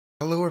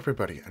Hello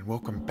everybody and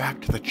welcome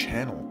back to the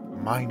channel.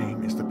 My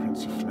name is the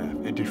Prince of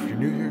FNAF, and if you're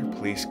new here,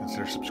 please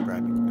consider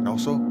subscribing, and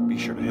also be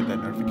sure to hit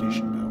that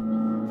notification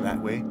bell. That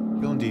way,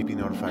 you'll indeed be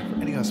notified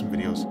for any awesome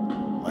videos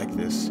like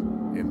this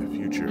in the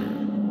future.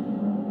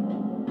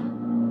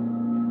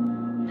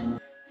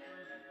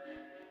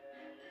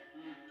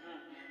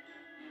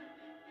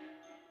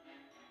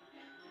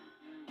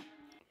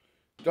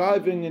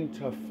 Diving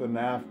into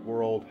FNAF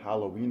World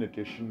Halloween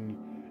Edition,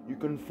 you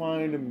can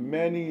find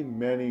many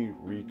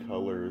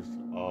recolors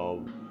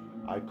of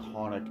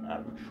iconic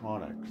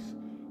animatronics,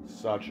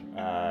 such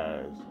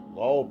as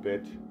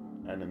Lolbit,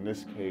 and in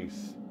this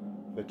case,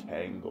 the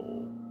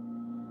Tangle.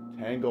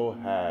 Tangle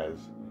has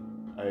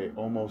a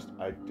almost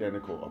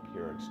identical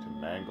appearance to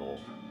Mangle,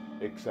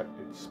 except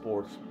it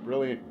sports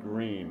brilliant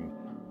green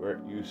where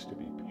it used to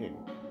be pink,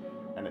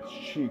 and its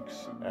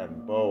cheeks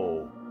and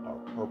bow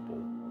are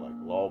purple like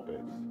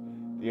Lolbit's.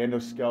 The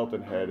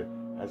endoskeleton head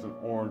has an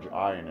orange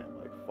eye in it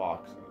like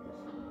Foxy's,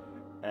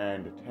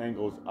 and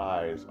Tangle's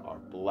eyes are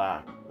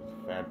black with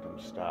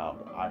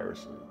phantom-styled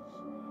irises.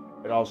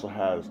 It also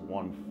has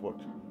one foot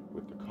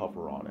with the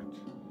cover on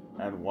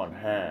it, and one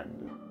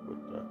hand with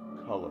the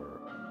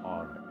color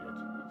on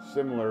it,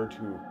 similar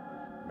to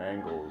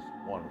Mangle's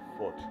one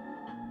foot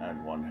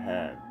and one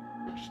hand,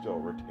 which still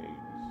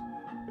retains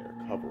their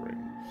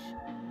coverings.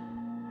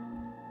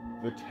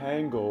 The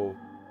Tangle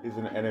is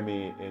an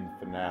enemy in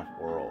FNAF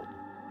World,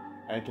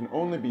 and can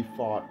only be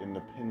fought in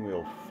the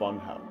Pinwheel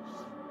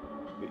Funhouse.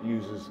 It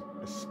uses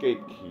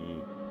Escape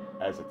Key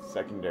as its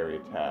secondary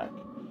attack.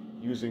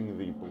 Using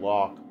the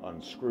block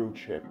unscrew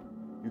chip,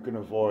 you can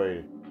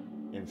avoid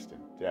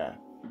instant death.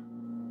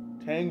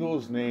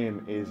 Tangle's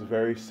name is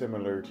very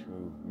similar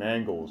to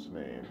Mangle's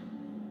name.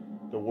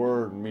 The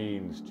word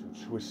means to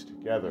twist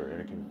together in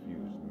a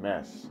confused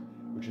mess,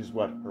 which is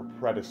what her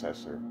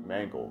predecessor,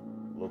 Mangle,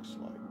 looks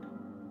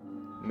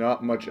like.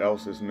 Not much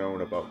else is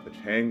known about the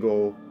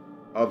Tangle,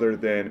 other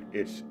than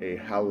it's a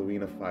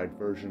Halloweenified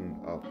version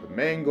of the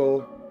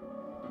Mangle,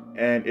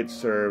 and it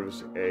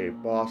serves a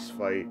boss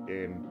fight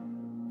in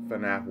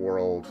FNAF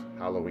World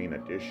Halloween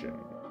Edition.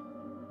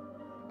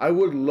 I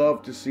would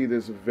love to see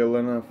this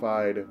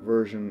villainified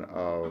version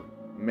of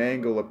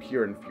Mangle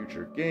appear in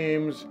future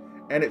games,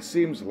 and it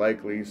seems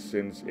likely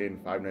since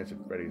in Five Nights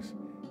at Freddy's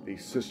The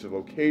Sister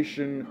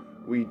Location,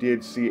 we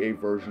did see a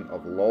version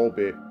of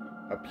Lolbit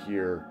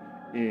appear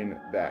in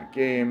that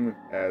game,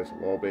 as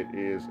Lolbit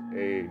is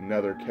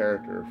another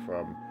character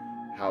from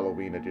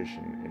Halloween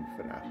Edition in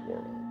FNAF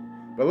World.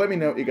 But let me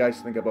know what you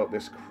guys think about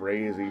this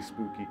crazy,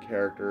 spooky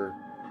character.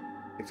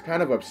 It's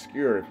kind of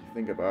obscure if you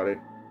think about it,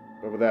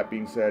 but with that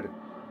being said,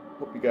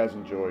 hope you guys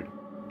enjoyed,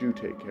 do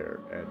take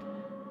care, and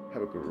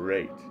have a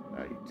great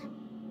night.